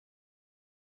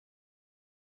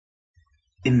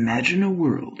Imagine a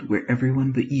world where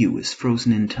everyone but you is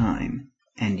frozen in time,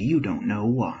 and you don't know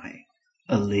why.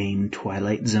 A lame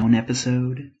Twilight Zone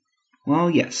episode? Well,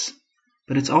 yes,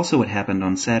 but it's also what happened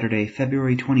on Saturday,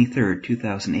 February 23rd,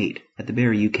 2008, at the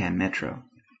Berri-UQAM Metro.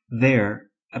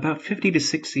 There, about 50 to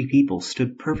 60 people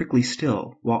stood perfectly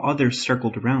still while others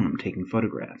circled around them taking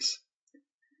photographs.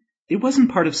 It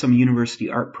wasn't part of some university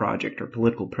art project or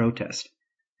political protest.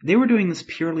 They were doing this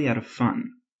purely out of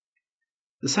fun.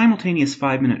 The simultaneous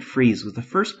 5-minute freeze was the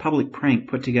first public prank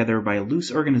put together by a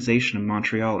loose organization of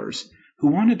Montrealers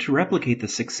who wanted to replicate the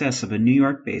success of a New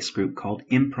York-based group called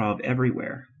Improv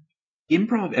Everywhere.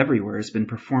 Improv Everywhere has been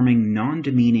performing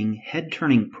non-demeaning,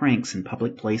 head-turning pranks in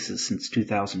public places since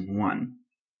 2001.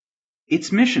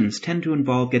 Its missions tend to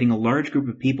involve getting a large group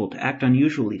of people to act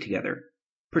unusually together,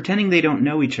 pretending they don't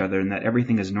know each other and that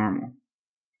everything is normal.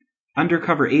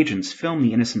 Undercover agents film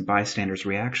the innocent bystanders'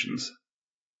 reactions.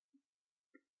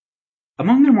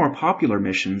 Among their more popular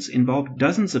missions involved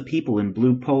dozens of people in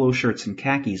blue polo shirts and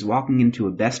khakis walking into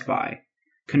a Best Buy,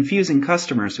 confusing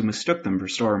customers who mistook them for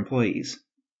store employees.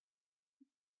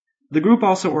 The group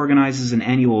also organizes an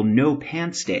annual No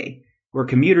Pants Day, where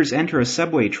commuters enter a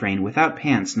subway train without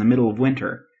pants in the middle of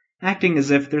winter, acting as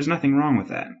if there's nothing wrong with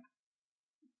that.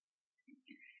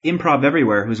 Improv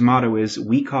Everywhere, whose motto is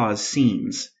 "We Cause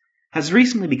Scenes," has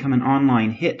recently become an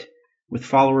online hit, with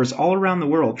followers all around the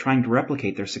world trying to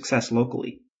replicate their success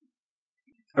locally.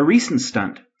 A recent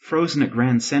stunt, Frozen at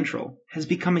Grand Central, has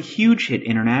become a huge hit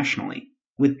internationally,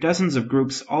 with dozens of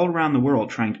groups all around the world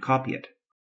trying to copy it.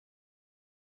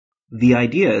 The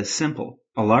idea is simple.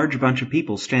 A large bunch of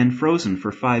people stand frozen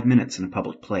for 5 minutes in a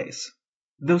public place.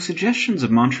 Though suggestions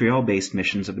of Montreal-based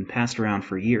missions have been passed around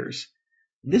for years,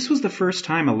 this was the first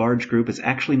time a large group has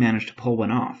actually managed to pull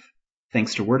one off,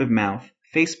 thanks to word of mouth,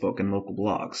 Facebook, and local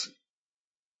blogs.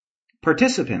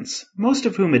 Participants, most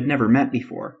of whom had never met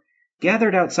before,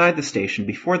 gathered outside the station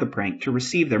before the prank to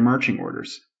receive their marching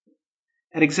orders.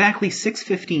 At exactly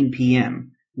 6:15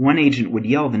 p.m., one agent would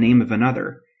yell the name of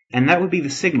another, and that would be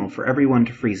the signal for everyone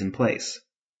to freeze in place.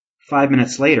 5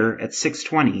 minutes later, at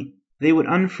 6:20, they would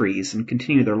unfreeze and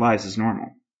continue their lives as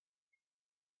normal.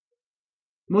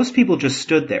 Most people just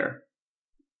stood there.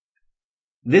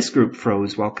 This group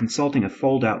froze while consulting a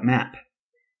fold-out map.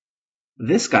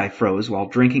 This guy froze while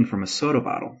drinking from a soda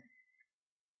bottle.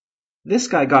 This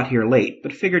guy got here late,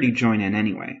 but figured he'd join in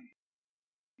anyway.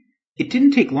 It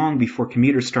didn't take long before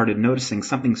commuters started noticing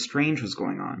something strange was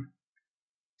going on.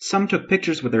 Some took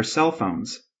pictures with their cell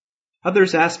phones.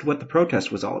 Others asked what the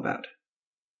protest was all about.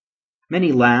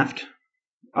 Many laughed.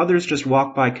 Others just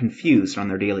walked by confused on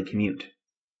their daily commute.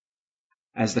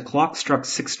 As the clock struck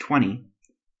 6:20,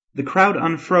 the crowd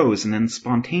unfroze and then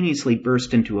spontaneously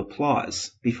burst into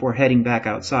applause before heading back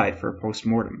outside for a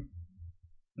post-mortem.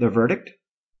 The verdict?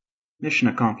 Mission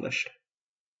accomplished.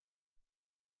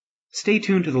 Stay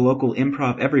tuned to the local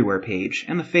Improv Everywhere page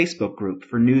and the Facebook group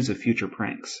for news of future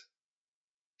pranks.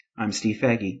 I'm Steve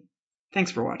Faggy.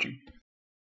 Thanks for watching.